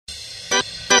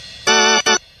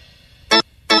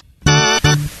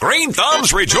Green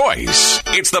thumbs rejoice.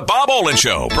 It's the Bob Olin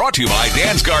Show, brought to you by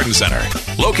Dan's Garden Center,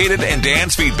 located in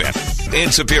Dan's Feed Bin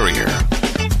in Superior.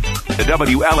 The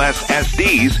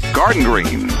WLSSD's Garden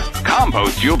Green.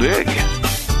 Compost you'll dig.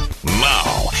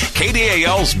 Now,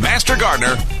 KDAL's Master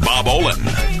Gardener, Bob Olin.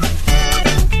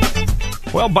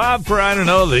 Well, Bob, for, I don't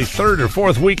know, the third or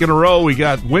fourth week in a row, we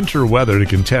got winter weather to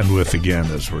contend with again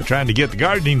as we're trying to get the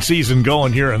gardening season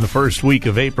going here in the first week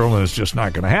of April, and it's just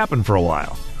not going to happen for a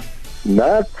while.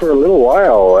 Not for a little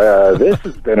while. This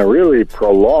has been a really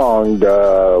prolonged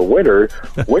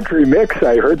wintry mix.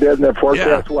 I heard that in the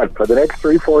forecast, for the next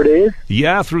 3-4 days?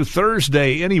 Yeah, through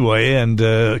Thursday anyway, and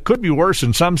it could be worse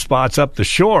in some spots up the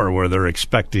shore where they're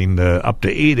expecting up to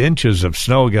 8 inches of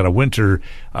snow. Got a winter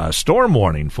storm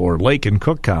warning for Lake and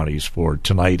Cook counties for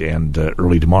tonight and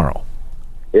early tomorrow.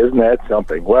 Isn't that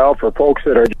something? Well, for folks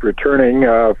that are returning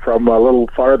from a little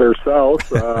farther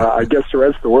south, I guess the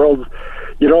rest of the world's,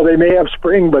 they may have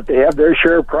spring, but they have their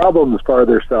share of problems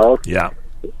farther south. Yeah.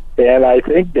 And I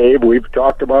think, Dave, we've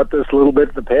talked about this a little bit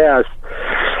in the past.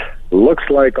 Looks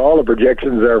like all the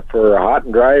projections are for hot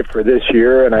and dry for this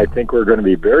year, and I think we're going to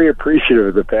be very appreciative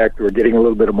of the fact that we're getting a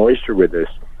little bit of moisture with this.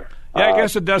 Yeah, I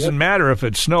guess it doesn't matter if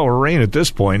it's snow or rain at this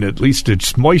point. At least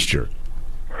it's moisture.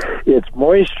 It's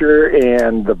moisture,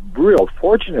 and the real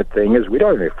fortunate thing is we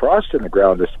don't have any frost in the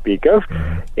ground to speak of,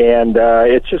 and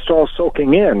it's just all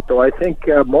soaking in. So I think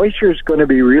moisture is going to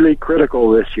be really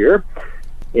critical this year,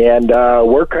 and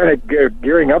we're kind of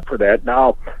gearing up for that.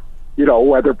 Now,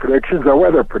 weather predictions are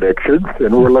weather predictions,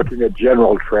 and we're looking at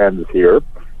general trends here.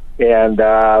 And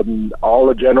all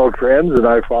the general trends, and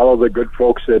I follow the good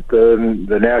folks at the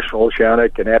National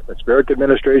Oceanic and Atmospheric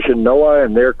Administration, NOAA,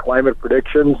 and their climate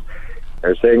predictions.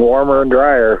 They're saying warmer and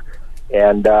drier,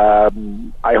 and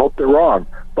I hope they're wrong.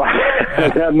 But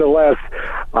nonetheless,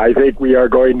 I think we are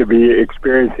going to be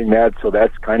experiencing that. So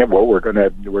that's kind of what we're going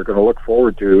to look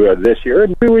forward to this year.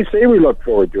 And we say we look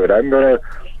forward to it. I'm going to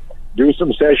do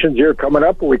some sessions here coming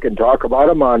up, and we can talk about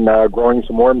them on growing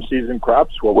some warm season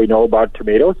crops. What we know about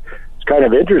tomatoes. It's kind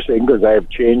of interesting because I've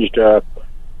changed.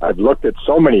 I've looked at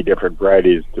so many different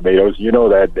varieties of tomatoes. You know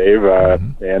that, Dave.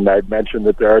 And I've mentioned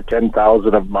that there are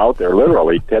 10,000 of them out there,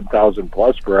 literally 10,000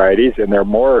 plus varieties, and they're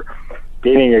more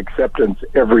gaining acceptance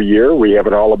every year. We have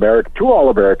two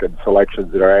All-American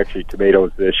selections that are actually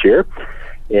tomatoes this year.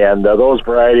 And those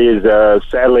varieties,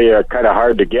 sadly, are kind of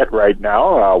hard to get right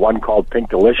now. One called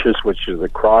Pink Delicious, which is a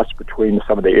cross between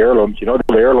some of the heirlooms. The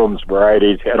heirlooms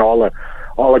varieties had all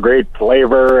the great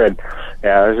flavor, and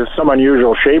there's just some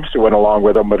unusual shapes that went along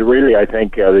with them, but really I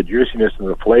think the juiciness and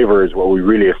the flavor is what we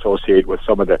really associate with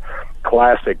some of the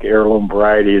classic heirloom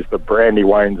varieties, the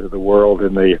Brandywines of the world,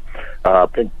 and the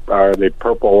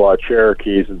purple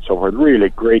Cherokees and so forth. Really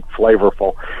great,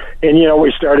 flavorful. And,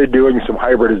 we started doing some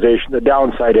hybridization. The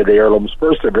downside of the heirlooms,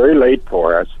 first, they're very late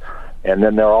for us, and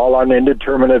then they're all on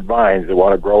indeterminate vines that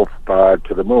want to grow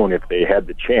to the moon if they had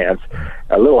the chance.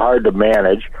 A little hard to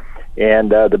manage.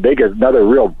 And another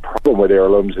real problem with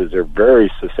heirlooms is they're very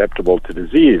susceptible to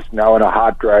disease. Now, in a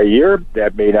hot, dry year,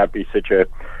 that may not be such a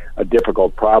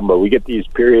difficult problem, but we get these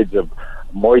periods of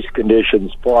moist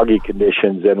conditions, foggy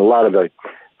conditions, and a lot of the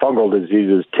fungal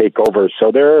diseases take over. So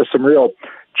there are some real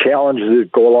challenges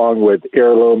that go along with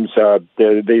heirlooms.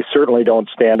 They certainly don't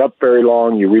stand up very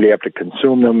long. You really have to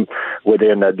consume them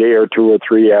within a day or 2 or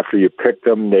 3 after you pick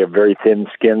them. They have very thin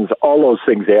skins. All those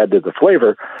things add to the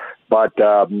flavor. But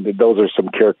those are some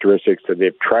characteristics that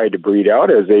they've tried to breed out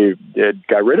as they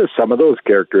got rid of some of those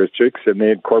characteristics, and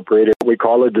they incorporated what we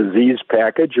call a disease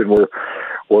package. And we're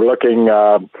looking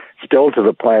still to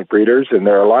the plant breeders, and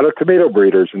there are a lot of tomato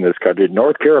breeders in this country.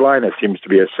 North Carolina seems to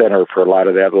be a center for a lot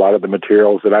of that. A lot of the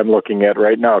materials that I'm looking at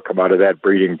right now come out of that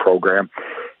breeding program.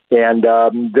 And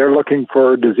they're looking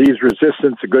for disease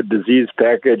resistance, a good disease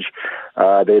package.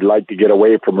 They'd like to get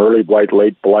away from early blight,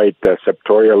 late blight,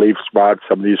 septoria leaf spot,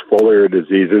 some of these foliar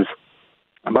diseases.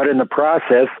 But in the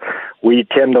process, we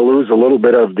tend to lose a little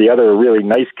bit of the other really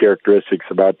nice characteristics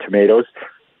about tomatoes.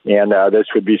 And this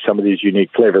would be some of these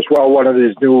unique flavors. Well, one of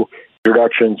these new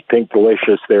introductions, Pink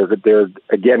Delicious, they're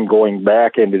again going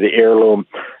back into the heirloom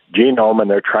genome, and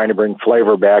they're trying to bring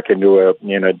flavor back into a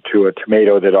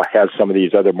tomato that has some of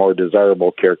these other more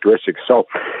desirable characteristics. So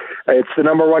it's the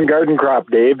number one garden crop,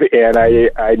 Dave, and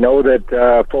I know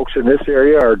that folks in this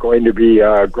area are going to be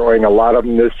growing a lot of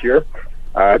them this year.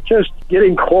 Just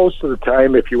getting close to the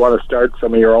time if you want to start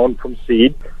some of your own from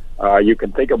seed. You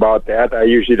can think about that. I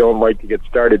usually don't like to get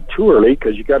started too early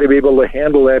because you got to be able to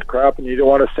handle that crop, and you don't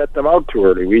want to set them out too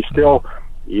early. We still,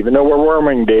 even though we're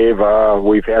warming, Dave,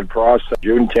 we've had frosts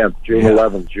June 10th, June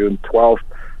 11th, June 12th,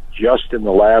 just in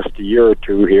the last year or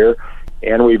two here.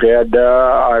 And we've had,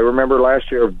 I remember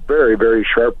last year, a very, very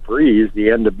sharp freeze the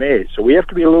end of May. So we have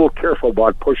to be a little careful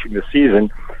about pushing the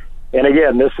season. And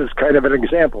again, this is kind of an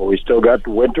example. We still got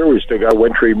winter, we still got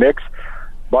wintry mix.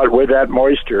 But with that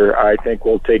moisture, I think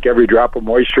we'll take every drop of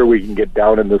moisture we can get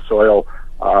down in the soil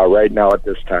right now at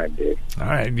this time, Dave. All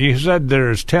right. You said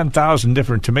there's 10,000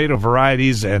 different tomato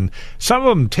varieties, and some of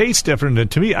them taste different. And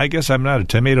to me, I guess I'm not a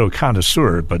tomato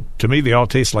connoisseur, but to me they all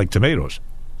taste like tomatoes.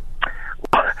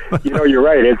 You know, you're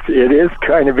right. It is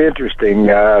kind of interesting.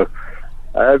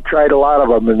 I've tried a lot of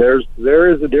them, and there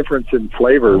is a difference in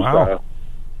flavors. Wow.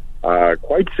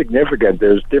 Quite significant.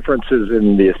 There's differences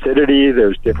in the acidity.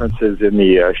 There's differences in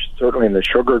the certainly in the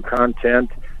sugar content.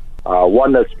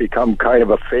 One that's become kind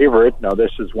of a favorite. Now,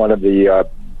 this is one of the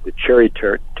cherry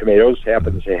tomatoes.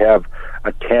 Happens to have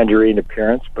a tangerine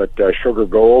appearance, but Sugar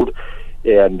Gold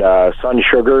and Sun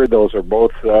Sugar. Those are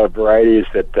both varieties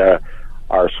that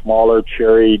are smaller,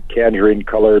 cherry,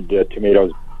 tangerine-colored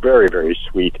tomatoes. Very, very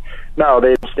sweet. Now,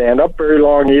 they don't stand up very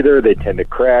long either. They tend to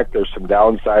crack. There's some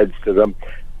downsides to them.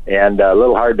 And a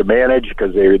little hard to manage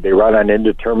because they run on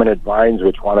indeterminate vines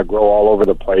which want to grow all over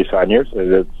the place on you. So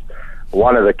that's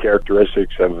one of the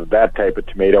characteristics of that type of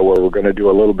tomato, where we're going to do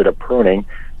a little bit of pruning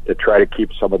to try to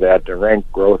keep some of that rank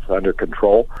growth under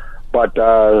control. But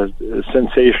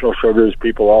sensational sugars,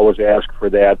 people always ask for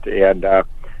that, and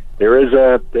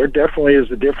there definitely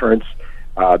is a difference.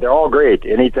 They're all great.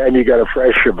 Anytime you got a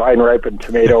fresh vine-ripened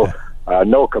tomato,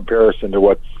 no comparison to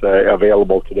what's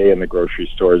available today in the grocery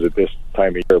stores at this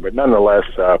time of year. But nonetheless,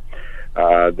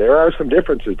 there are some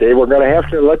differences, Dave. We're going to have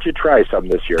to let you try some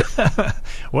this year.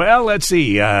 Well, let's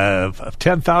see.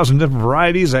 10,000 different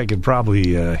varieties, I could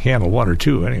probably handle one or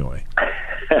two anyway.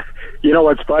 You know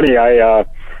what's funny?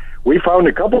 We found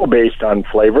a couple based on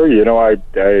flavor. You know, I'd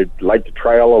like to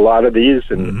trial a lot of these,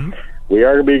 and we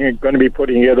are going to be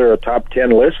putting together a top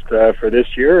 10 list for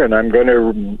this year, and I'm going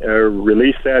to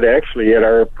release that actually at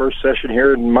our first session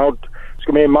here in it's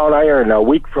going to be in Mount Iron a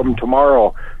week from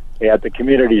tomorrow at the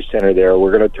community center there.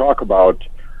 We're going to talk about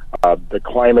the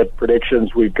climate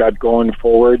predictions we've got going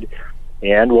forward,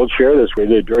 and we'll share this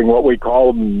with you during what we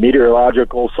call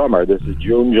meteorological summer. This is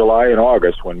June, July, and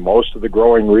August, when most of the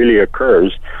growing really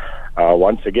occurs.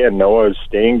 Once again, NOAA is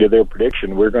staying to their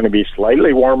prediction. We're going to be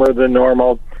slightly warmer than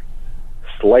normal,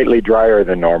 slightly drier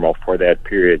than normal for that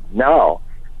period. Now,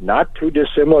 not too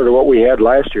dissimilar to what we had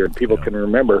last year, and people can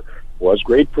remember, was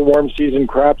great for warm season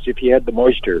crops if you had the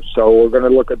moisture. So we're going to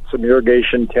look at some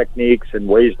irrigation techniques and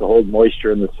ways to hold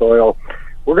moisture in the soil.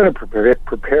 We're going to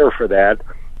prepare for that,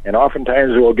 and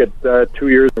oftentimes we'll get 2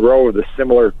 years in a row with the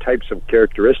similar types of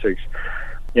characteristics.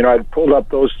 You know, I pulled up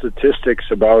those statistics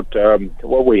about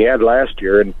what we had last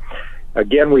year, and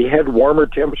again, we had warmer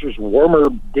temperatures, warmer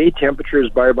day temperatures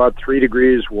by about 3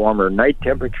 degrees, warmer night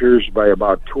temperatures by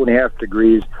about 2.5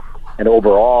 degrees, and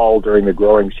overall during the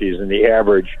growing season, the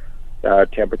average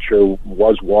temperature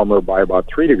was warmer by about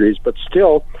 3 degrees, but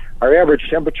still, our average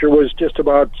temperature was just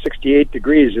about 68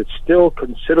 degrees. It's still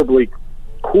considerably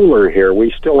cooler here.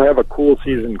 We still have a cool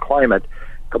season climate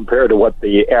compared to what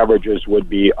the averages would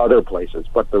be other places.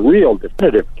 But the real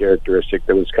definitive characteristic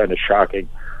that was kind of shocking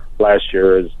last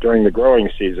year is during the growing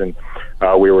season,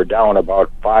 we were down about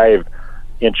 5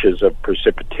 inches of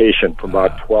precipitation from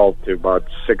about 12 to about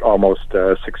 6, almost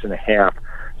 6.5.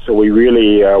 So we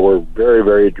really were very,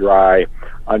 very dry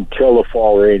until the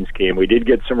fall rains came. We did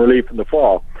get some relief in the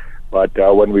fall, but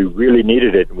when we really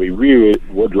needed it, we really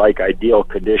would like ideal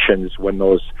conditions when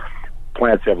those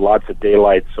plants have lots of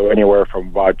daylight. So anywhere from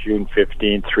about June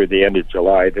 15th through the end of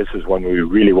July, this is when we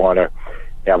really want to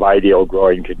have ideal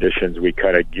growing conditions. We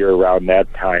kind of gear around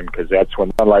that time because that's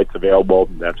when sunlight's available.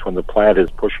 That's when the plant is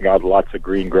pushing out lots of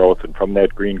green growth, and from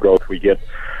that green growth we get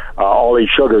all these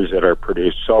sugars that are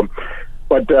produced. So,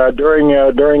 but during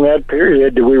that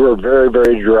period, we were very,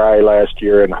 very dry last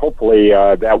year, and hopefully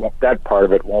that part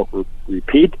of it won't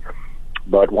repeat.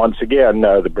 But once again,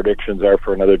 the predictions are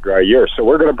for another dry year. So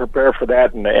we're going to prepare for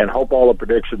that and hope all the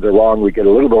predictions are wrong. We get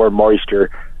a little more moisture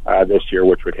this year,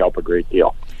 which would help a great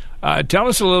deal. Tell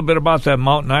us a little bit about that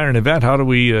Mountain Iron event. How do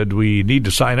we need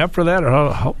to sign up for that,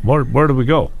 or where do we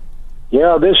go?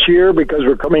 Yeah, this year, because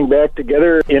we're coming back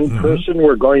together in person,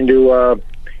 we're going to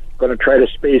try to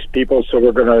space people, so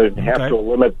we're going to have to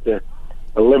limit the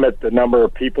number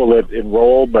of people that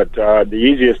enroll. But the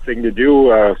easiest thing to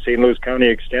do, St. Louis County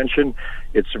Extension,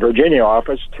 it's the Virginia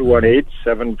office,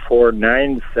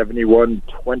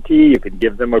 218-749-7120. You can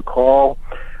give them a call.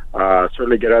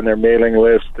 Certainly get on their mailing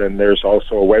list, and there's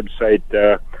also a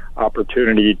website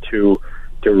opportunity to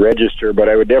register, but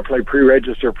I would definitely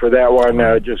pre-register for that one.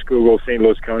 Just Google St.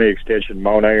 Louis County Extension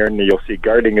Mount Iron, you'll see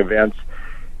gardening events,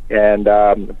 And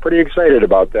I'm pretty excited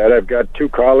about that. I've got 2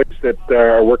 colleagues that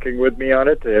are working with me on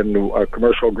it, and a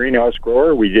commercial greenhouse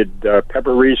grower. We did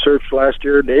pepper research last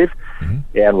year, Dave,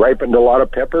 and ripened a lot of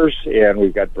peppers, and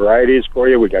we've got varieties for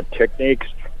you. We've got techniques.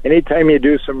 Anytime you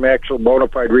do some actual bona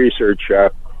fide research,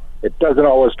 it doesn't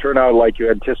always turn out like you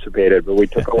anticipated, but we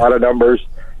took a lot of numbers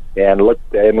and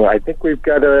looked, and I think we've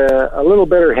got a little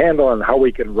better handle on how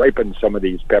we can ripen some of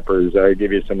these peppers. I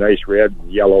give you some nice red,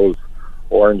 yellows,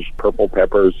 orange, purple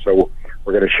peppers. So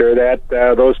we're going to share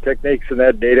that those techniques and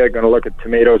that data. Going to look at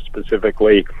tomatoes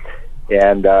specifically,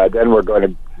 and then we're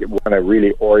going to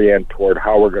really orient toward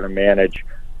how we're going to manage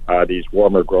these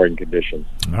warmer growing conditions.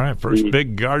 All right, first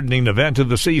big gardening event of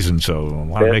the season, so I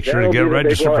want to make sure to get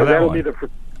registered for that one.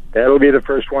 That'll be the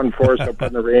first one for us up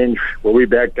on the range. We'll be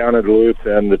back down at Duluth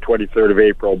on the 23rd of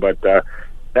April, but that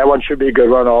one should be a good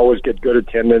one. Always get good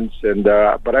attendance, and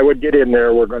but I would get in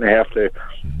there. We're going to have to,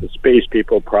 the space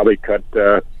people probably cut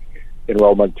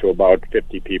enrollment to about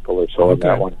 50 people or so in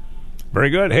that one. Very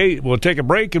good. Hey, we'll take a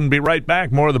break and be right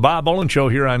back. More of the Bob Olin Show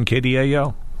here on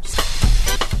KDAL.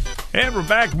 And we're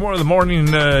back, more of the morning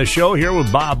show here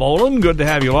with Bob Olin. Good to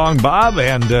have you along, Bob.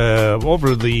 And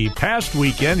over the past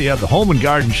weekend, you had the Home and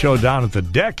Garden Show down at the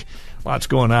Deck. Lots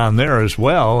going on there as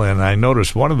well. And I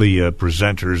noticed one of the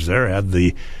presenters there had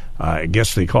the, I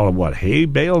guess they call it, what, hay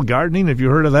bale gardening? Have you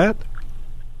heard of that?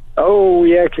 Oh,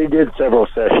 we actually did several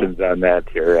sessions on that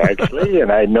here, actually.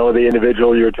 And I know the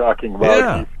individual you're talking about.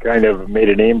 Yeah. He's kind of made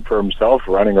a name for himself,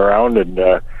 running around and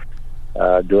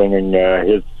doing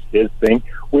his thing.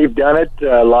 We've done it.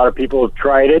 A lot of people have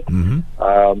tried it.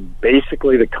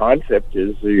 Basically, the concept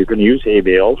is you're going to use hay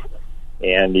bales,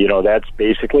 and, that's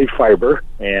basically fiber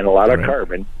and a lot of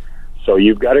carbon. So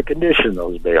you've got to condition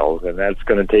those bales, and that's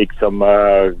going to take some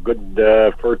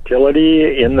good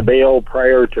fertility in the bale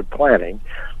prior to planting.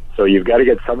 So you've got to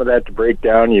get some of that to break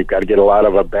down. You've got to get a lot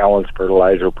of a balanced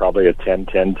fertilizer, probably a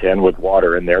 10-10-10 with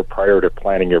water in there prior to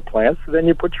planting your plants. So then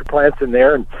you put your plants in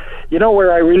there. And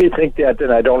where I really think that,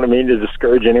 and I don't mean to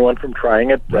discourage anyone from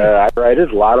trying it, I've tried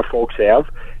it. A lot of folks have.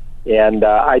 And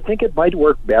I think it might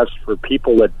work best for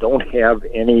people that don't have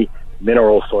any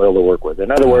mineral soil to work with.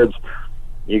 In other words,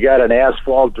 you got an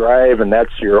asphalt drive, and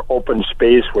that's your open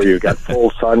space where you've got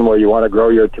full sun where you want to grow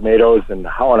your tomatoes, and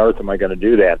how on earth am I going to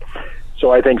do that?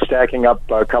 So I think stacking up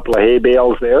a couple of hay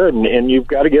bales there, and you've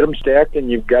got to get them stacked, and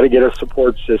you've got to get a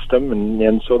support system,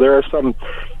 and so there are some.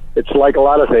 It's like a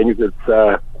lot of things.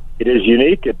 It is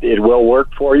unique. It will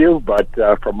work for you, but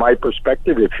from my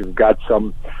perspective, if you've got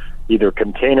some either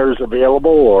containers available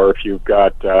or if you've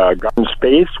got garden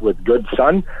space with good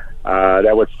sun,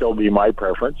 that would still be my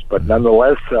preference. But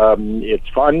nonetheless, it's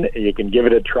fun. You can give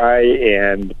it a try,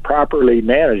 and properly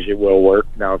managed, it will work.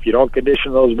 Now, if you don't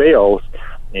condition those bales,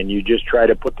 and you just try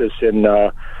to put this in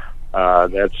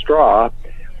that straw,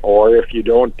 or if you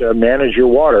don't manage your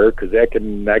water, because that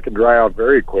can dry out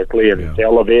very quickly, and it's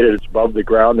elevated, it's above the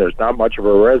ground, there's not much of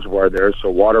a reservoir there, so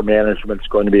water management is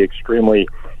going to be extremely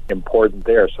important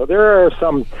there. So there are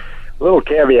some little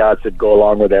caveats that go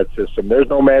along with that system. There's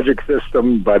no magic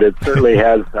system, but it certainly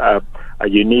has a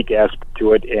unique aspect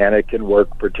to it, and it can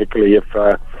work particularly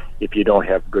if you don't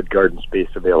have good garden space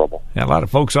available. Yeah, a lot of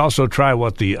folks also try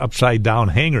the upside-down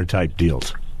hanger type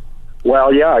deals.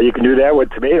 Well, yeah, you can do that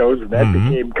with tomatoes, and that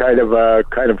became kind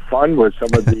of fun with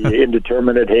some of the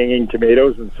indeterminate hanging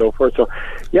tomatoes and so forth. So,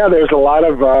 yeah, there's a lot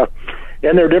of,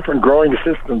 and there are different growing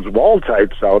systems, wall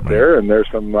types out there, and there's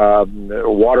some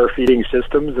water feeding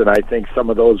systems, and I think some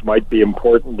of those might be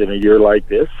important in a year like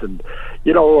this. And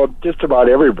just about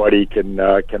everybody can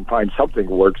find something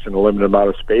that works in a limited amount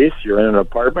of space. You're in an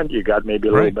apartment, you got maybe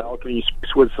a little balcony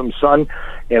space with some sun,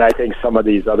 and I think some of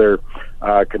these other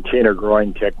container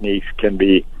growing techniques can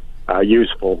be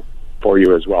useful for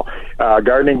you as well.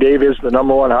 Gardening, Dave, is the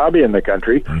number one hobby in the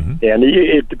country, and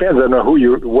it depends on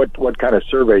what kind of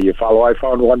survey you follow. I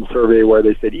found one survey where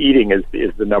they said eating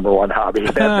is the number one hobby.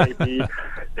 That may be.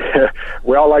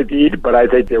 We all like to eat, but I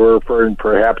think they were referring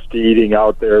perhaps to eating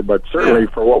out there. But certainly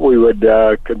for what we would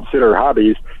consider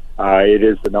hobbies, it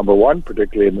is the number one,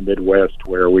 particularly in the Midwest,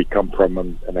 where we come from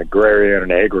an agrarian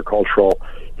and agricultural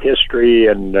history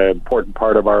and an important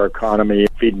part of our economy,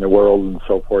 feeding the world and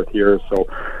so forth here. So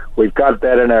we've got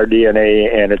that in our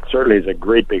DNA, and it certainly is a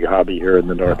great big hobby here in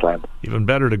the Northland. Even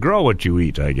better to grow what you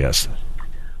eat, I guess.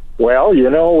 Well,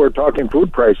 we're talking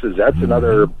food prices. That's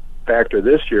another factor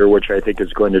this year, which I think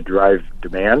is going to drive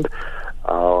demand.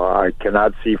 I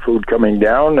cannot see food coming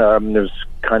down. It was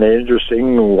kind of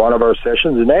interesting, one of our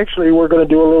sessions, and actually we're going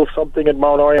to do a little something at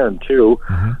Mount Iron, too.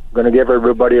 We're going to give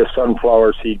everybody a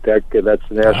sunflower seed pack. That's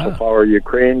the national flower of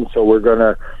Ukraine, so we're going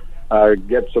to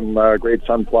get some great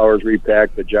sunflowers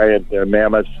repacked, the giant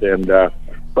mammoths, and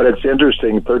but it's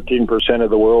interesting, 13% of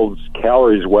the world's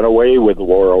calories went away with the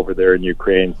war over there in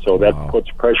Ukraine, so that puts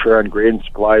pressure on grain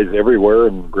supplies everywhere,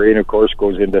 and grain, of course,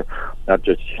 goes into not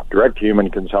just direct human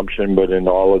consumption, but into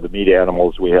all of the meat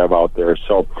animals we have out there.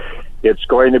 So it's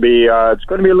going to be a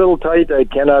little tight. I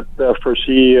cannot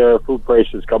foresee food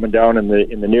prices coming down in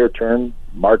the near term.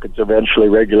 Markets eventually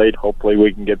regulate. Hopefully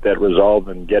we can get that resolved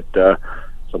and get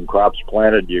some crops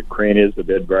planted. Ukraine is the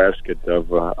breadbasket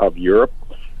of Europe.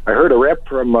 I heard a rep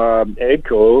from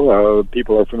AGCO.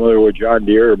 People are familiar with John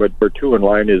Deere, but number two in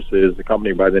line is a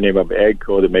company by the name of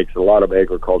AGCO that makes a lot of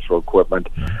agricultural equipment,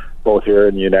 both here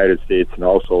in the United States and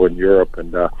also in Europe.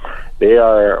 And they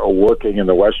are working in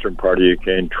the western part of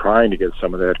Ukraine trying to get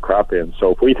some of that crop in.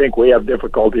 So if we think we have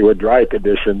difficulty with dry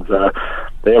conditions,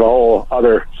 they have a whole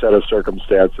other set of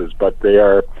circumstances. But they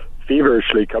are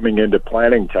feverishly coming into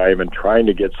planting time and trying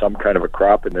to get some kind of a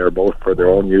crop in there, both for their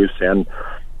own use and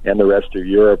the rest of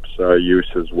Europe's use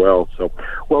as well. So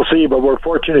we'll see, but we're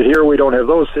fortunate here we don't have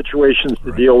those situations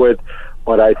to deal with.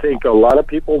 But I think a lot of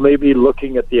people may be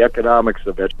looking at the economics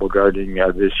of vegetable gardening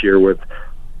this year with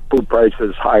food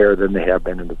prices higher than they have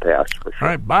been in the past, for sure. All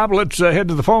right, Bob, let's head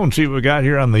to the phone, see what we got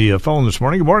here on the phone this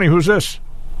morning. Good morning. Who's this?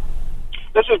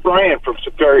 This is Brian from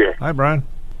Superior. Hi, Brian.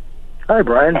 Hi,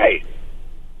 Brian. Hi.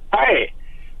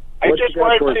 I just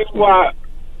wanted to...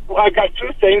 Well, I got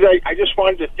two things. I just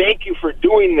wanted to thank you for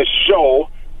doing the show.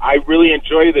 I really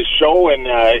enjoy the show, and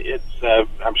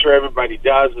I'm sure everybody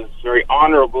does. It's very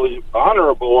honorable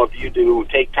of you to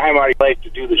take time out of your life to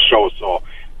do the show. So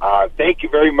thank you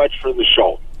very much for the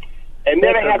show. And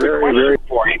then I have a question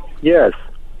for you. Yes.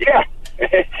 Yeah.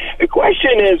 The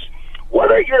question is,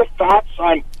 what are your thoughts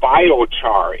on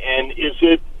biochar, and is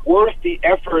it worth the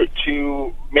effort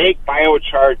to make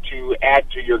biochar to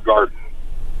add to your garden?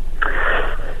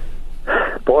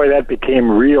 Boy, that became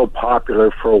real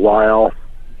popular for a while.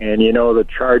 And, the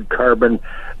charred carbon,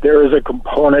 there is a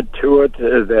component to it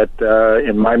that,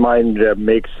 in my mind,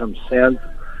 makes some sense.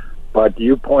 But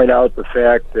you point out the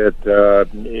fact that,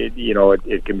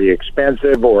 it can be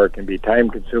expensive or it can be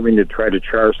time-consuming to try to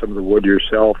char some of the wood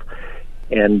yourself.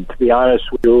 And to be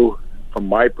honest with you, from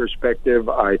my perspective,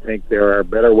 I think there are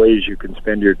better ways you can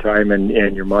spend your time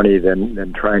and your money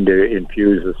than trying to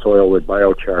infuse the soil with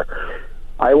biochar.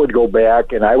 I would go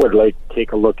back and I would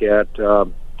take a look at, a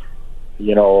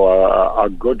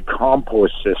good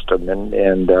compost system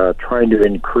and trying to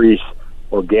increase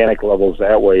organic levels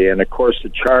that way. And of course, the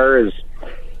char is,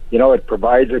 it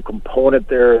provides a component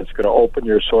there. It's going to open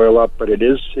your soil up, but it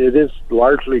is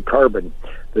largely carbon.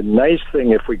 The nice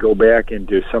thing, if we go back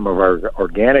into some of our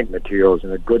organic materials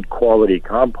and a good quality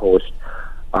compost,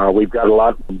 we've got a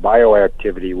lot of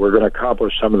bioactivity. We're going to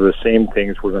accomplish some of the same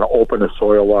things. We're going to open the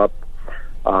soil up.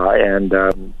 And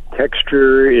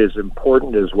texture is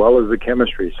important as well as the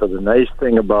chemistry. So the nice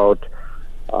thing about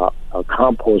a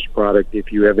compost product,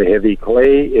 if you have a heavy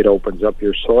clay, it opens up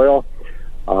your soil.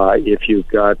 If you've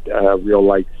got real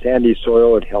light sandy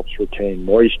soil, it helps retain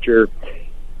moisture.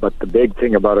 But the big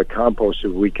thing about a compost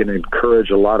is we can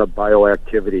encourage a lot of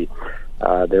bioactivity.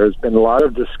 There's been a lot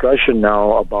of discussion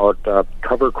now about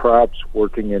cover crops,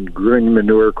 working in green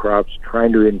manure crops,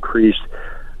 trying to increase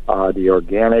the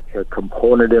organic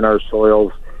component in our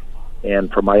soils.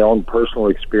 And from my own personal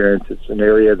experience, it's an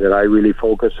area that I really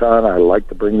focus on. I like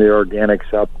to bring the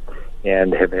organics up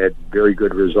and have had very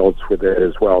good results with it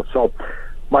as well. So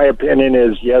my opinion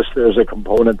is, yes, there's a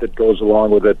component that goes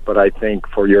along with it, but I think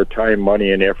for your time,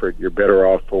 money, and effort, you're better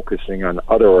off focusing on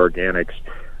other organics,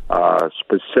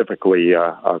 specifically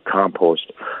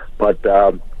compost. But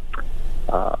I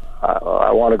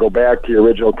want to go back to your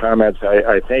original comments.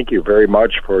 I thank you very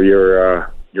much for your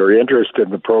interest in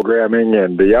the programming,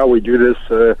 and we do this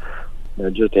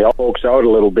just to help folks out a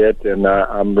little bit, and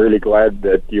I'm really glad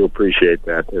that you appreciate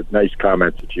that. Nice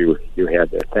comments that you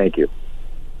had there. Thank you.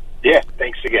 Yeah,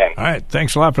 thanks again. All right,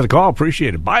 thanks a lot for the call.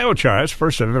 Appreciate it. Biochar, that's the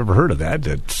first I've ever heard of that.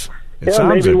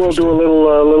 Maybe we'll do a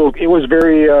little. It was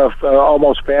very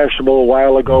almost fashionable a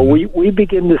while ago. Mm-hmm. We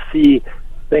begin to see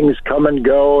things come and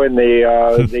go, and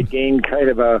they gain kind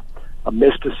of a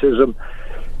mysticism.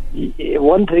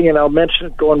 One thing, and I'll mention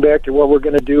it going back to what we're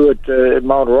going to do at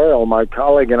Mount Royal, my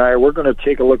colleague and I, we're going to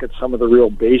take a look at some of the real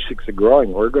basics of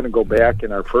growing. We're going to go back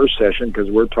in our first session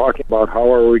because we're talking about how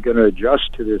are we going to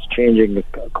adjust to this changing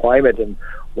climate. And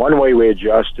one way we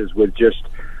adjust is with just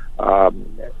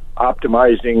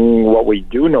optimizing what we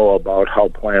do know about how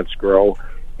plants grow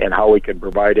and how we can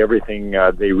provide everything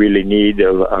they really need.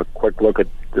 A quick look at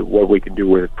what we can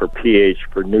do for pH,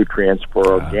 for nutrients, for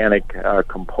organic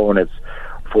components,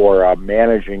 for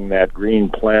managing that green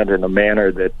plant in a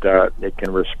manner that it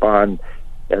can respond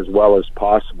as well as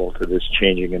possible to this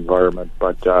changing environment.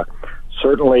 But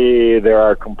certainly there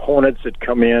are components that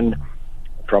come in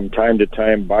from time to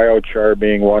time, biochar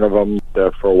being one of them.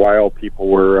 For a while, people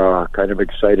were kind of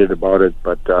excited about it,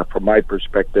 but from my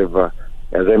perspective,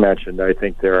 as I mentioned, I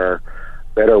think there are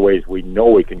better ways we know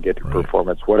we can get to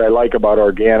performance. What I like about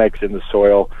organics in the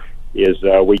soil is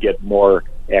we get more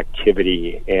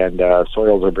activity, and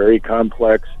soils are very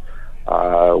complex.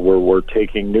 We're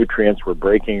taking nutrients, we're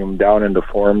breaking them down into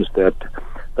forms that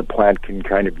the plant can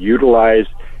kind of utilize,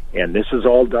 and this is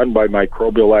all done by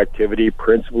microbial activity,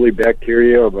 principally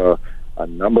bacteria of a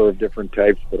number of different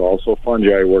types, but also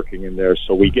fungi working in there.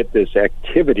 So we get this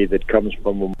activity that comes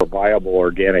from a more viable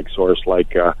organic source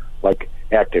like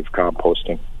active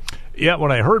composting. Yeah,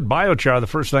 when I heard biochar, the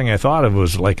first thing I thought of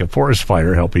was like a forest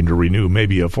fire helping to renew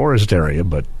maybe a forest area,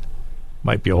 but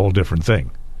might be a whole different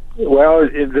thing. Well,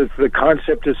 the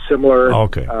concept is similar.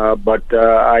 Okay. But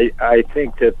I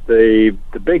think that the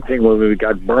big thing when we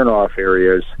got burn-off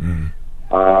areas,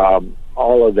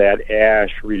 all of that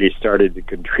ash really started to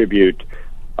contribute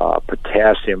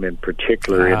potassium in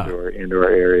particular into our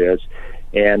areas.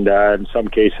 And in some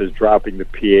cases, dropping the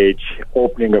pH,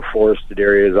 opening of forested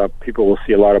areas up. People will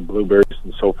see a lot of blueberries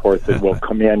and so forth that will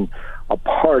come in. A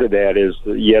part of that is,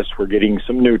 yes, we're getting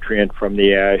some nutrient from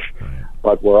the ash,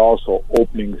 but we're also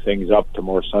opening things up to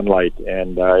more sunlight.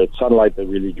 And it's sunlight that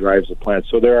really drives the plant.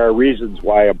 So there are reasons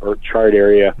why a charred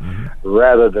area,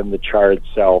 rather than the char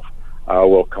itself,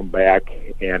 will come back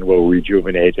and will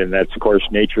rejuvenate. And that's, of course,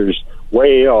 nature's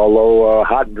way, although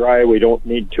hot and dry, we don't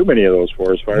need too many of those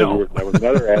forest fires. No. That was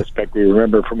another aspect we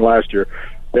remember from last year.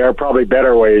 There are probably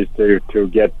better ways to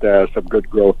get some good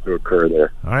growth to occur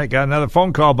there. All right, got another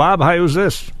phone call. Bob, hi, who's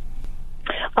this?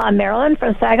 Marilyn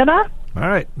from Saginaw. All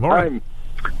right, morning.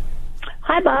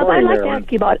 Hi, Bob. Morning, I'd like Marilyn. to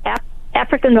ask you about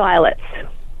African violets.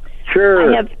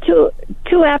 Sure. I have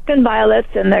two African violets,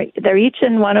 and they're each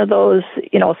in one of those,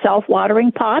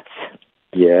 self-watering pots.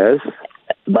 Yes.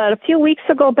 But a few weeks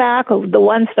ago back, the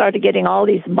one started getting all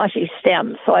these mushy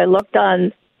stems. So I looked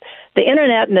on the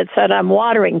internet, and it said I'm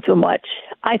watering too much.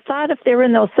 I thought if they were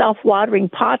in those self-watering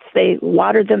pots, they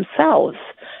watered themselves.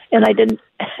 And I didn't.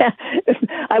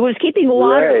 I was keeping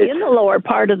water in the lower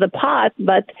part of the pot,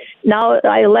 but now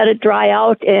I let it dry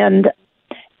out, and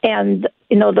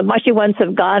the mushy ones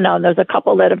have gone now. There's a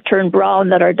couple that have turned brown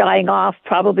that are dying off,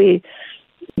 probably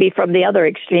be from the other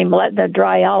extreme, letting it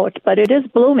dry out. But it is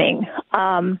blooming.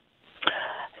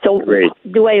 So Great.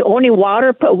 Do I only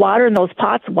put water in those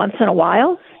pots once in a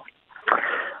while?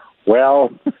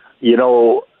 Well,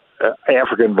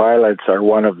 African violets are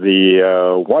one of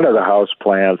the house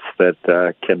plants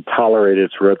that can tolerate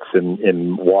its roots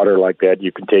in water like that.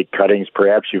 You can take cuttings.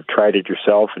 Perhaps you've tried it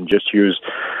yourself and just use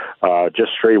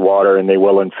just straight water, and they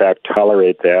will in fact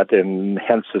tolerate that, and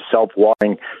hence the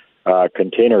self-watering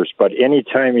containers. But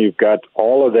anytime you've got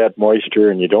all of that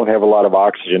moisture and you don't have a lot of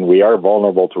oxygen, we are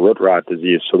vulnerable to root rot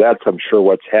disease. So that's, I'm sure,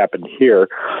 what's happened here.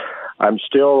 I'm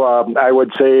still, I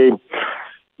would say,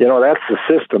 that's the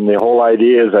system. The whole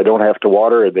idea is I don't have to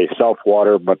water it. They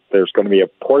self-water, but there's going to be a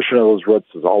portion of those roots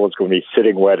is always going to be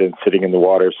sitting wet and sitting in the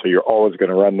water, so you're always going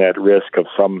to run that risk of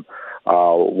some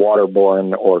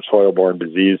waterborne or soil-borne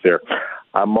disease there.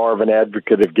 I'm more of an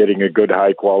advocate of getting a good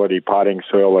high-quality potting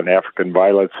soil and African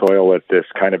violet soil that is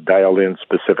kind of dialed in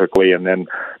specifically, and then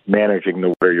managing the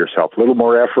water yourself. A little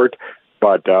more effort,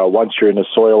 but once you're in a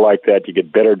soil like that, you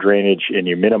get better drainage and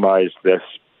you minimize this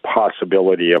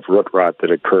possibility of root rot that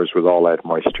occurs with all that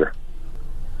moisture.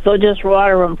 So just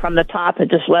water them from the top and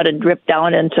just let it drip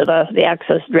down into the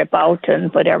excess drip out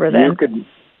and whatever then?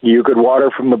 You could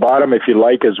water from the bottom if you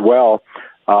like as well.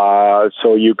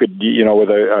 So you could, with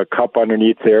a cup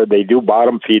underneath there, they do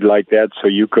bottom feed like that. So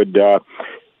you could,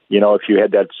 if you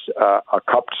had that a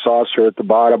cupped saucer at the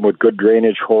bottom with good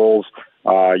drainage holes,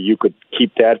 you could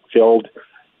keep that filled.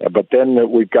 But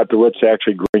then we've got the roots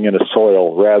actually growing in the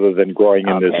soil rather than growing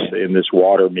in this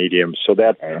water medium. So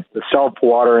that the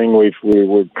self-watering,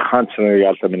 we've constantly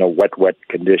got them in a wet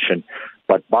condition.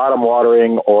 But bottom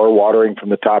watering or watering from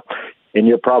the top, and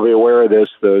you're probably aware of this,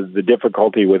 the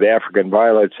difficulty with African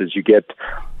violets is you get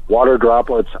water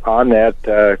droplets on that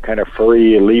kind of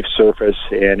furry leaf surface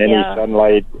and any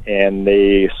sunlight, and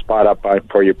they spot up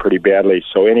for you pretty badly.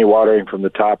 So any watering from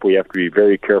the top, we have to be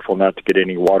very careful not to get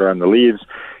any water on the leaves.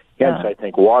 Hence, I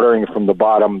think watering from the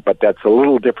bottom, but that's a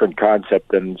little different concept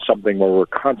than something where we're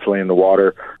constantly in the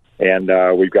water, and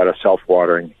we've got a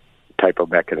self-watering type of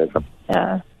mechanism.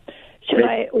 Yeah.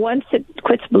 Once it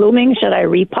quits blooming, should I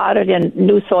repot it in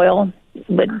new soil?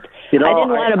 But I didn't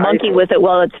want to monkey with it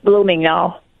while it's blooming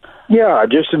now. Yeah,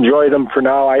 just enjoy them for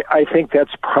now. I think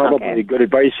that's probably good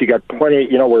advice. You got plenty,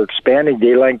 we're expanding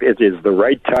day length. It is the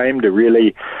right time to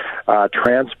really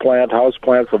transplant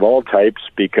houseplants of all types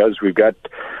because we've got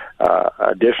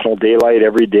additional daylight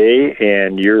every day,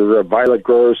 and you're a violet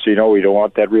grower, so we don't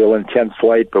want that real intense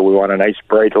light, but we want a nice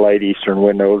bright light, eastern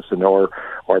windows, and or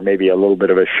maybe a little bit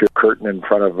of a sheer curtain in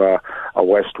front of a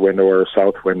west window or a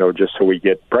south window, just so we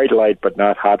get bright light but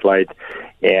not hot light,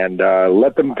 and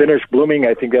let them finish blooming.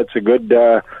 I think that's a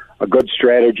good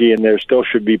strategy, and there still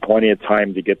should be plenty of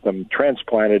time to get them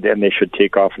transplanted, and they should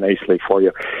take off nicely for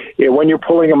you. When you're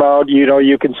pulling them out,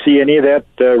 you can see any of that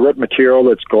root material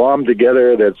that's glommed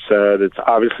together, that's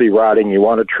obviously rotting. You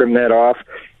want to trim that off,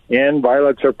 and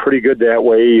violets are pretty good that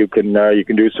way. You can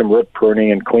do some root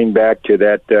pruning and clean back to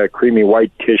that creamy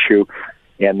white tissue,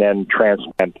 and then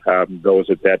transplant those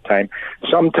at that time.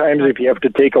 Sometimes if you have to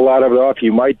take a lot of it off,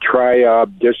 you might try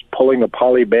just pulling a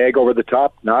poly bag over the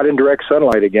top, not in direct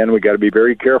sunlight. Again, we got to be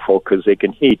very careful because they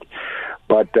can heat.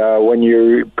 But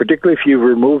particularly if you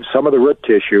remove some of the root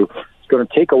tissue, it's going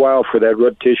to take a while for that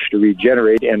root tissue to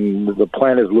regenerate, and the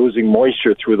plant is losing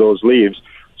moisture through those leaves.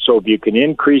 So if you can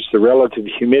increase the relative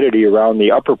humidity around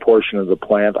the upper portion of the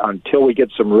plant until we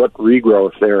get some root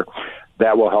regrowth there,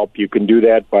 that will help. You can do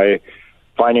that by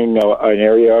finding an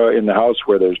area in the house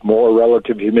where there's more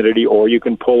relative humidity, or you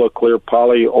can pull a clear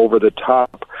poly over the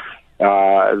top,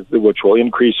 which will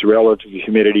increase the relative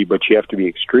humidity, but you have to be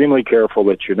extremely careful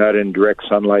that you're not in direct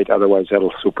sunlight, otherwise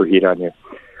that'll superheat on you.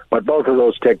 But both of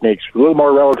those techniques, a little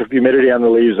more relative humidity on the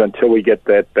leaves until we get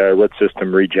that root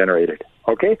system regenerated.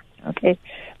 Okay? Okay.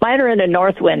 Mine are in a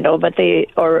north window,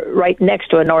 or right next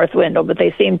to a north window, but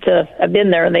they seem to have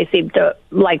been there, and they seem to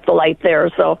like the light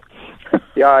there, so...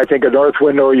 Yeah, I think a north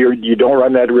window, you don't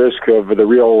run that risk of the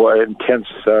real intense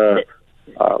light.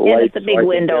 And it's a big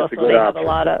window, so they have a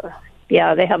lot of...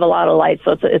 Yeah, they have a lot of light,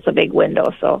 so it's a big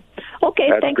window. So, okay,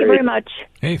 thank you very much.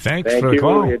 Hey, thanks for the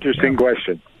call. Interesting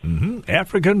question. Mm-hmm.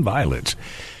 African violets.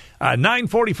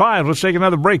 9:45. Let's take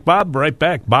another break, Bob. Right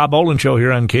back. Bob Olin Show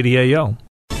here on KDAL.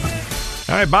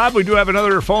 All right, Bob, we do have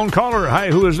another phone caller. Hi,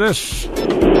 who is this?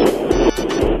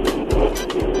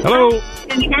 Hello.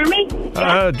 Can you hear me?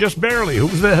 Just barely.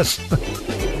 Who's this?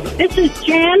 This is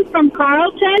Jan from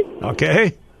Carlton.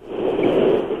 Okay.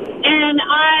 And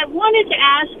I wanted to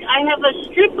ask, I have a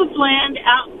strip of land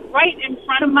out right in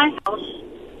front of my house.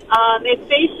 It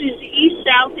faces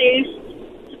east-southeast.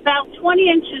 It's about 20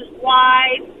 inches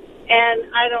wide and,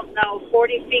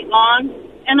 40 feet long.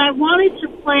 And I wanted to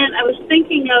plant, I was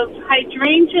thinking of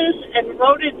hydrangeas and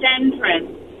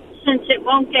rhododendron, since it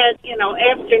won't get,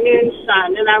 afternoon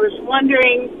sun. And I was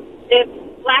wondering if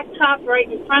blacktop right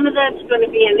in front of that's going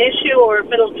to be an issue, or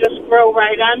if it'll just grow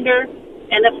right under,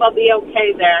 and if I'll be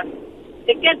okay there.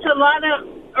 It gets a lot of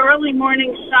early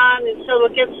morning sun, and so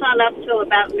it'll get sun up till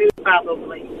about noon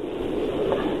probably.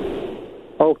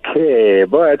 Okay,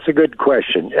 boy, that's a good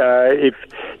question. If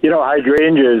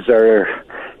hydrangeas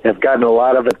have gotten a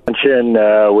lot of attention.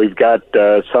 We've got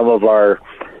some of our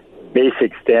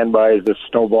basic standbys, the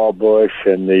snowball bush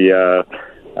and the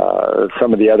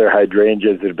some of the other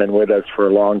hydrangeas that have been with us for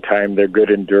a long time. They're good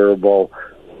and durable.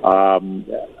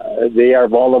 They are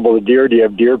vulnerable to deer. Do you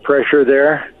have deer pressure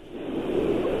there?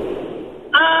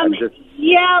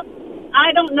 Yeah,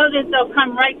 I don't know that they'll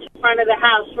come right to the front of the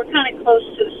house. We're kind of close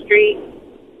to the street.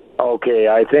 Okay,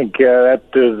 I think that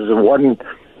is one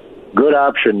good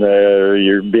option.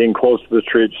 You're being close to the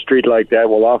street like that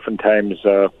will oftentimes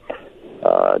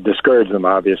discourage them,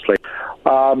 obviously.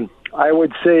 I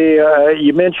would say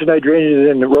you mentioned hydrangeas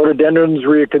and rhododendrons.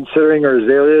 Were you considering, or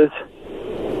azaleas?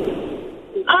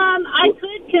 I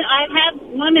could. I have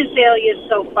one azalea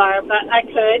so far, but I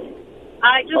could.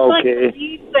 I just like to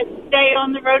leave but stay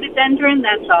on the rhododendron,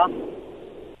 that's all.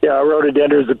 Yeah,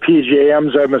 rhododendrons, the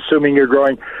PGMs, I'm assuming you're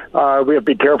growing. We have to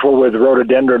be careful with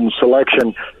rhododendron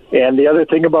selection. And the other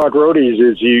thing about rhodies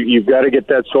is you've got to get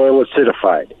that soil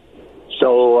acidified.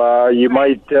 So you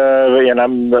might,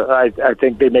 I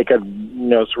think they make a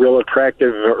real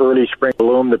attractive early spring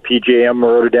bloom, the PGM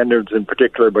rhododendrons in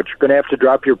particular, but you're going to have to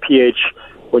drop your pH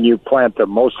when you plant them.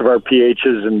 Most of our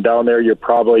pHs, and down there you're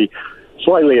probably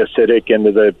slightly acidic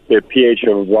into the pH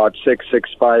of about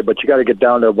 6.5, but you got to get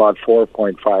down to about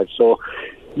 4.5. So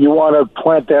you want to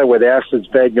plant that with aspen,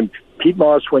 sphagnum, peat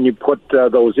moss when you put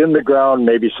those in the ground,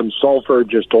 maybe some sulfur,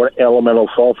 just elemental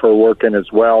sulfur working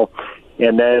as well.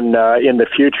 And then in the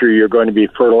future, you're going to be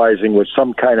fertilizing with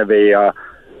some kind of a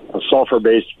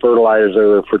sulfur-based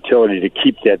fertilizer or fertility to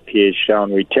keep that pH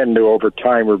down. We tend to, over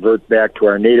time, revert back to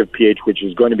our native pH, which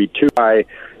is going to be too high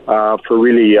for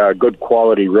really good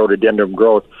quality rhododendron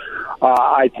growth.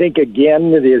 I think,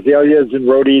 again, the azaleas and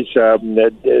rhodies,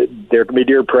 there can be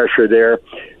deer pressure there.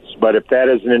 But if that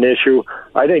isn't an issue,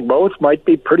 I think both might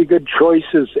be pretty good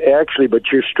choices, actually.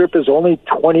 But your strip is only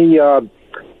 20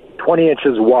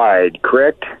 inches wide,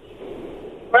 correct?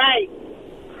 Right.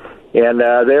 And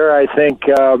there, I think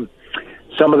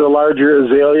some of the larger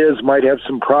azaleas might have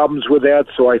some problems with that.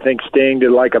 So I think staying to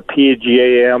like a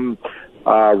PGAM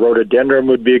rhododendron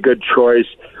would be a good choice.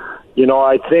 You know,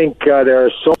 I think there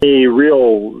are so many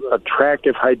real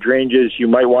attractive hydrangeas. You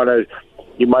might want to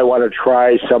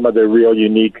try some of the real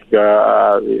unique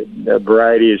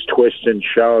varieties, Twist and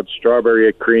Shout,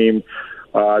 Strawberry Cream.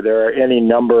 There are any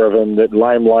number of them that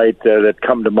Limelight that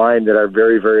come to mind that are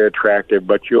very, very attractive.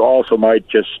 But you also might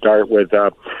just start with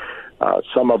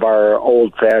some of our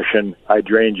old-fashioned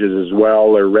hydrangeas as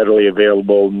well. They're readily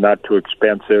available, not too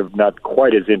expensive, not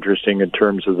quite as interesting in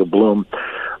terms of the bloom.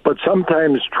 But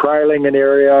sometimes trialing an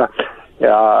area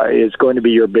is going to be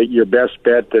your best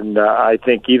bet, and I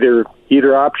think either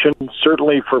option,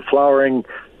 certainly for flowering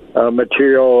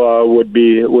material, would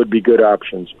be good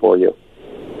options for you.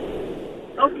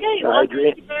 Okay, well,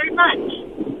 thank you very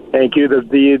much. Thank you.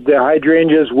 The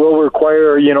hydrangeas will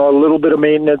require, a little bit of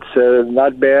maintenance,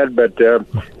 not bad, but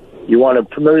you want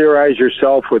to familiarize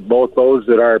yourself with both those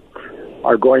that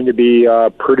are going to be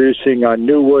producing on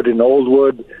new wood and old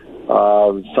wood.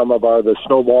 Some of the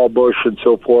snowball bush and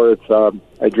so forth,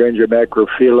 Hydrangea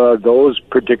macrophylla, those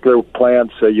particular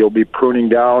plants you'll be pruning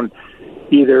down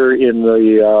either in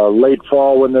the late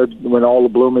fall when all the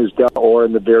bloom is done, or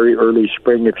in the very early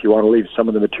spring if you want to leave some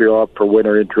of the material up for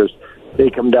winter interest. They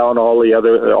come down all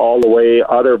the way.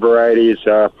 Other varieties,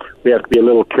 we have to be a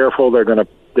little careful. They're going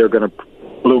to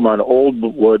bloom on old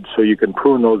wood, so you can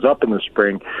prune those up in the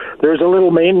spring. There's a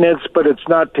little maintenance, but it's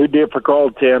not too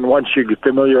difficult. And once you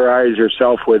familiarize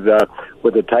yourself with the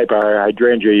type of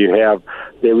hydrangea you have,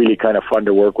 they're really kind of fun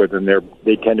to work with, and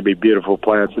they tend to be beautiful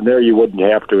plants. And there you wouldn't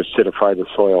have to acidify the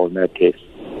soil in that case.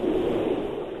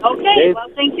 Okay, well,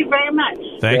 thank you very much.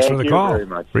 Thanks for the call. Very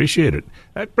much. Appreciate it.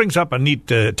 That brings up a neat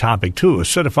topic, too.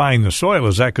 Acidifying the soil,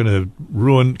 is that going to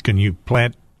ruin, can you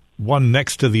plant one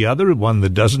next to the other, one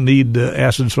that doesn't need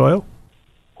acid soil?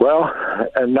 Well,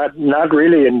 not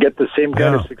really, and get the same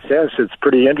kind of success. It's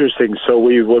pretty interesting. So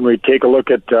when we take a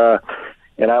look at,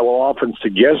 and I will often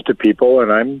suggest to people,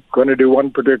 and I'm going to do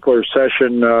one particular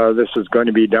session, this is going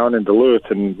to be down in Duluth,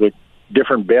 and the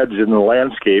different beds in the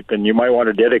landscape, and you might want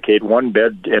to dedicate one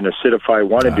bed and acidify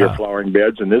one of your flowering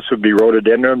beds, and this would be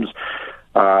rhododendrons,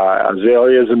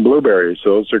 azaleas, and blueberries.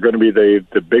 So those are going to be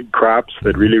the big crops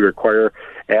that really require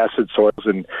acid soils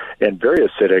and very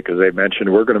acidic, as I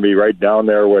mentioned. We're going to be right down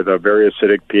there with a very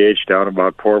acidic pH down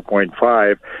about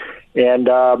 4.5,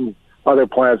 and other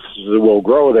plants will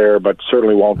grow there, but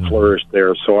certainly won't flourish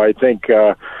there. So I think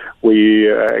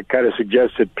we kind of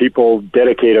suggest that people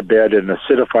dedicate a bed and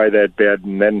acidify that bed,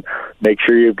 and then make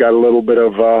sure you've got a little bit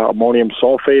of ammonium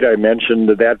sulfate. I mentioned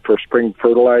that for spring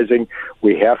fertilizing.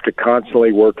 We have to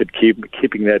constantly work at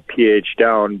keeping that pH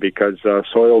down, because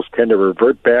soils tend to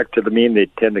revert back to the mean. They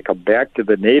tend to come back to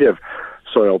the native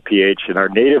soil pH, and our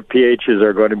native pHs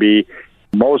are going to be,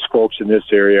 most folks in this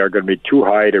area are going to be too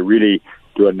high to really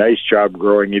do a nice job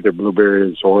growing either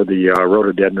blueberries or the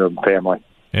rhododendron family.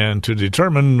 And to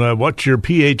determine what your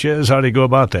pH is, how do you go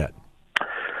about that?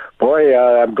 Boy,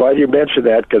 I'm glad you mentioned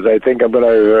that, because I think I'm going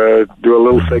to do a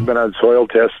little segment on soil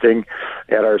testing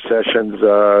at our sessions.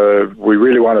 We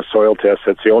really want a soil test.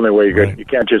 That's the only way you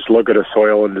can't just look at a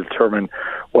soil and determine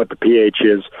what the pH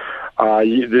is.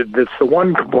 That's the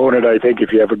one component, I think,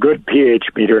 if you have a good pH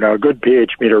meter. Now, a good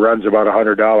pH meter runs about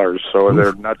 $100, so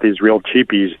they're not these real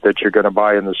cheapies that you're going to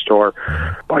buy in the store.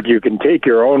 But you can take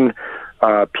your own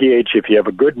pH if you have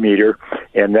a good meter,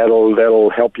 and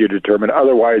that'll help you determine.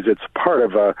 Otherwise, it's part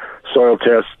of a soil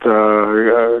test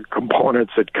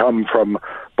components that come from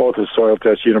both the soil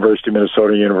test, University of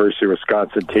Minnesota, University of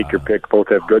Wisconsin. Take your pick. Both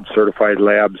have good certified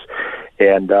labs,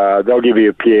 and they'll give you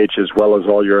a pH as well as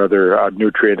all your other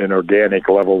nutrient and organic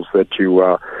levels that you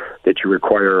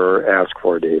require or ask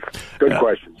for, Dave. Good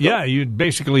question. Yeah, you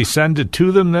basically send it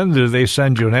to them then? Do they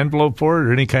send you an envelope for it,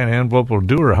 or any kind of envelope will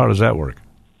do, or how does that work?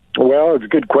 Well, it's a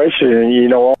good question.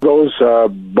 And, all those,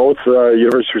 both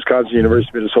University of Wisconsin and University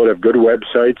of Minnesota have good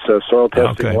websites, soil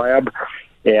testing lab,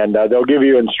 and they'll give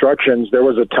you instructions. There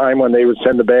was a time when they would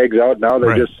send the bags out. Now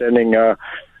they're just sending,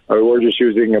 we're just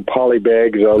using poly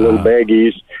bags, little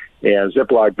baggies, and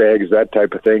Ziploc bags, that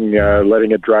type of thing,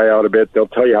 letting it dry out a bit. They'll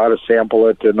tell you how to sample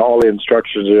it, and all the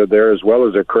instructions are there, as well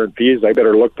as their current fees. I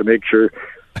better look to make sure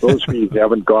those fees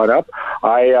haven't gone up.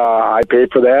 I pay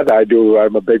for that.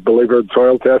 I'm a big believer in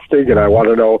soil testing, and I want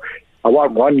to know I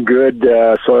want one good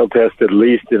soil test at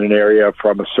least in an area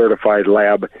from a certified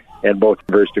lab, and both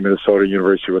University of Minnesota and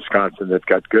University of Wisconsin that's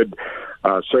got good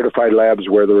certified labs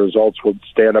where the results will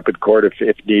stand up in court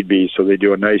if need be. So they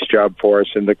do a nice job for us,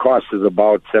 and the cost is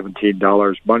about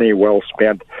 $17. Money well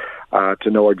spent to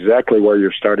know exactly where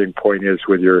your starting point is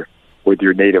with your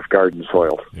native garden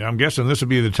soil. Yeah, I'm guessing this would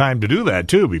be the time to do that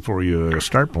too before you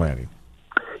start planting.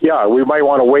 Yeah, we might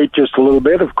want to wait just a little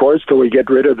bit, of course, till we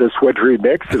get rid of this wintry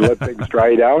mix and let things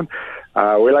dry down.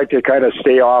 We like to kind of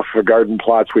stay off the garden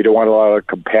plots. We don't want a lot of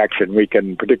compaction. We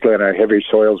can, particularly on our heavy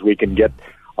soils, we can get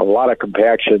a lot of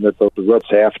compaction that the roots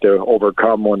have to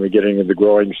overcome when we get into the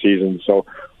growing season. So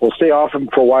we'll stay off them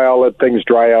for a while, let things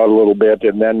dry out a little bit,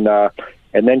 and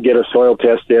then get a soil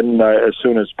test in as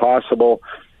soon as possible.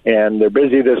 And they're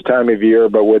busy this time of year,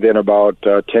 but within about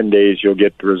 10 days you'll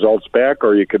get the results back,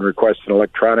 or you can request an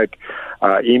electronic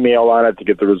email on it to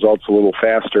get the results a little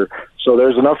faster. So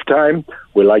there's enough time.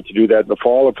 We like to do that in the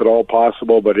fall if at all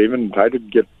possible, but even I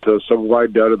did get some of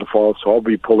mine done in the fall, so I'll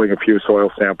be pulling a few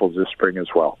soil samples this spring as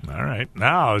well. All right.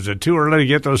 Now, is it too early to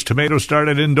get those tomatoes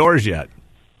started indoors yet?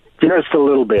 Just a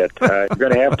little bit. You're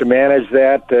going to have to manage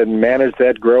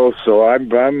that growth. So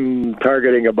I'm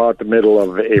targeting about the middle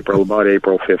of April, about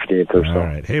April 15th or so. All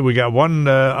right. Hey, we got one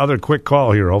other quick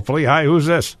call here, hopefully. Hi, who's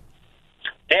this?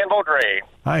 Dan Vaudreuil.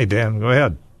 Hi, Dan. Go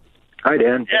ahead. Hi,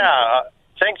 Dan. Yeah.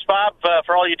 Thanks, Bob,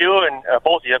 for all you do, and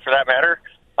both of you, for that matter.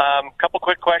 Couple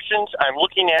quick questions. I'm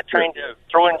looking at trying to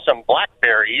throw in some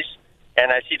blackberries,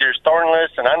 and I see there's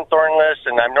thornless and unthornless,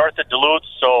 and I'm north of Duluth,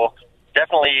 so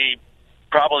definitely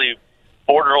probably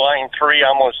borderline 3,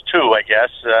 almost 2, I guess,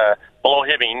 below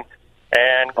Hibbing.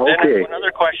 And then one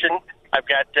other question. I've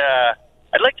got,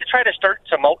 I'd like to try to start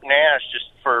some mountain ash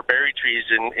just for berry trees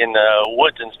in the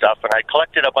woods and stuff. And I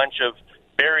collected a bunch of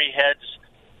berry heads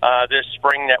this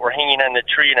spring that were hanging on the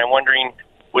tree, and I'm wondering,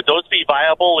 would those be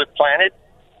viable if planted?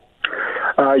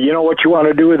 You know what you want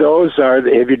to do with those? Have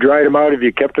you dried them out? Have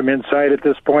you kept them inside at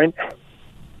this point?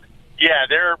 Yeah,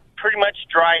 they're pretty much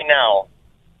dry now.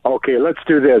 Okay, let's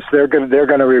do this. They're going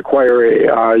to require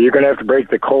you're going to have to break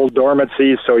the cold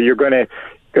dormancy. So you're going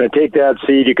to take that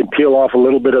seed. You can peel off a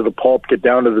little bit of the pulp, get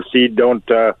down to the seed. Don't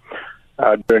do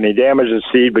any damage to the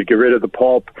seed, but get rid of the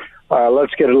pulp.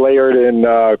 Let's get it layered in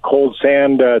cold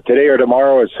sand today or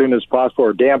tomorrow as soon as possible,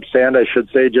 or damp sand, I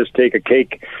should say. Just take a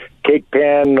cake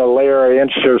pan, layer an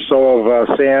inch or so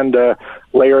of sand,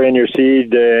 layer in your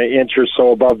seed, inch or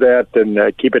so above that,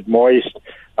 and keep it moist.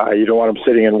 You don't want them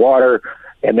sitting in water.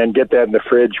 And then get that in the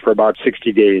fridge for about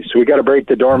 60 days. So we got to break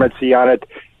the dormancy on it,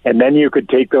 and then you could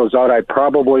take those out. I'd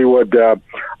probably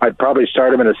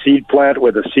start them in a seed plant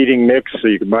with a seeding mix. So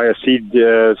you can buy a seed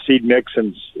mix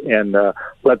and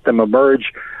let them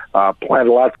emerge. Plant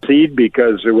a lot of seed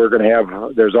because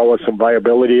there's always some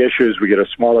viability issues. We get a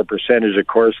smaller percentage, of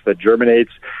course, that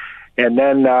germinates. And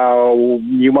then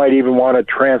you might even want to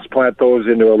transplant those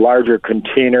into a larger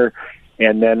container.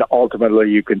 And then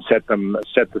ultimately you can set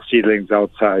the seedlings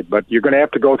outside. But you're going to have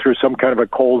to go through some kind of a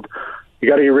cold. You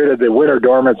got to get rid of the winter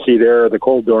dormancy there, or the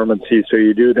cold dormancy. So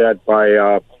you do that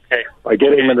by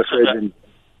getting them in the fridge and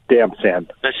damp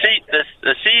sand. The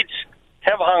seeds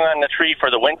have hung on the tree for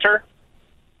the winter.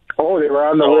 Oh, they were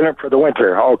on the winter for the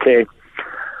winter. Okay.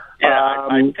 Yeah,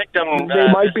 I picked them.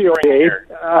 They might be okay.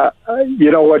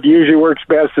 You know what usually works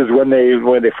best is when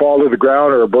they fall to the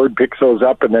ground, or a bird picks those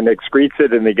up and then excretes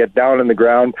it, and they get down in the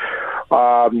ground.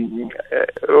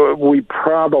 We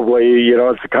probably,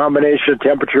 it's a combination of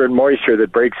temperature and moisture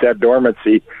that breaks that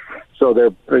dormancy.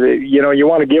 So you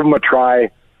want to give them a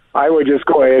try. I would just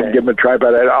go ahead and give them a try,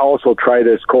 but I'd also try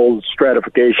this cold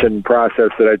stratification process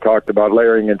that I talked about,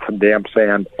 layering in some damp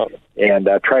sand, and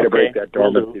try to break that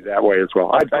dormancy that way as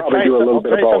well. I'd probably do a little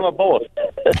bit of both. Some of both.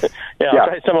 I'll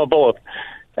try some of both.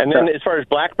 And then as far as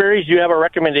blackberries, do you have a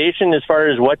recommendation as far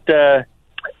as what...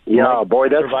 Yeah, boy,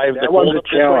 that one's a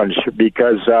challenge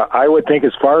because I would think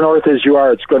as far north as you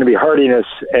are, it's going to be hardiness,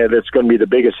 and it's going to be the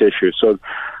biggest issue. So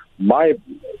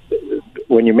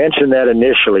when you mentioned that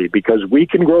initially, because we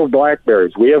can grow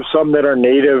blackberries, we have some that are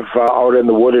native out in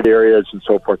the wooded areas and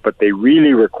so forth, but they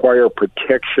really require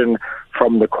protection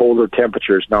from the colder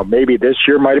temperatures. Now, maybe this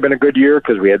year might have been a good year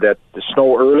because we had the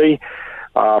snow early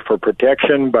for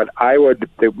protection, but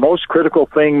the most critical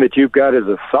thing that you've got is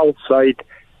a south site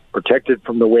protected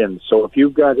from the wind. So if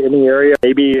you've got any area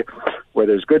maybe where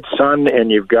there's good sun and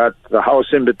you've got the house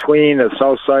in between, the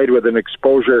south side with an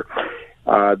exposure,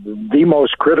 the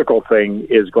most critical thing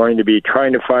is going to be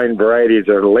trying to find varieties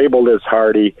that are labeled as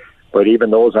hardy, but even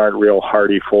those aren't real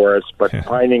hardy for us, but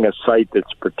finding a site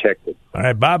that's protected. All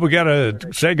right, Bob, we got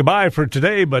to say goodbye for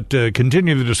today, but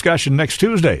continue the discussion next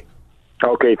Tuesday.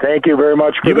 Okay, thank you very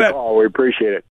much for the call. We appreciate it.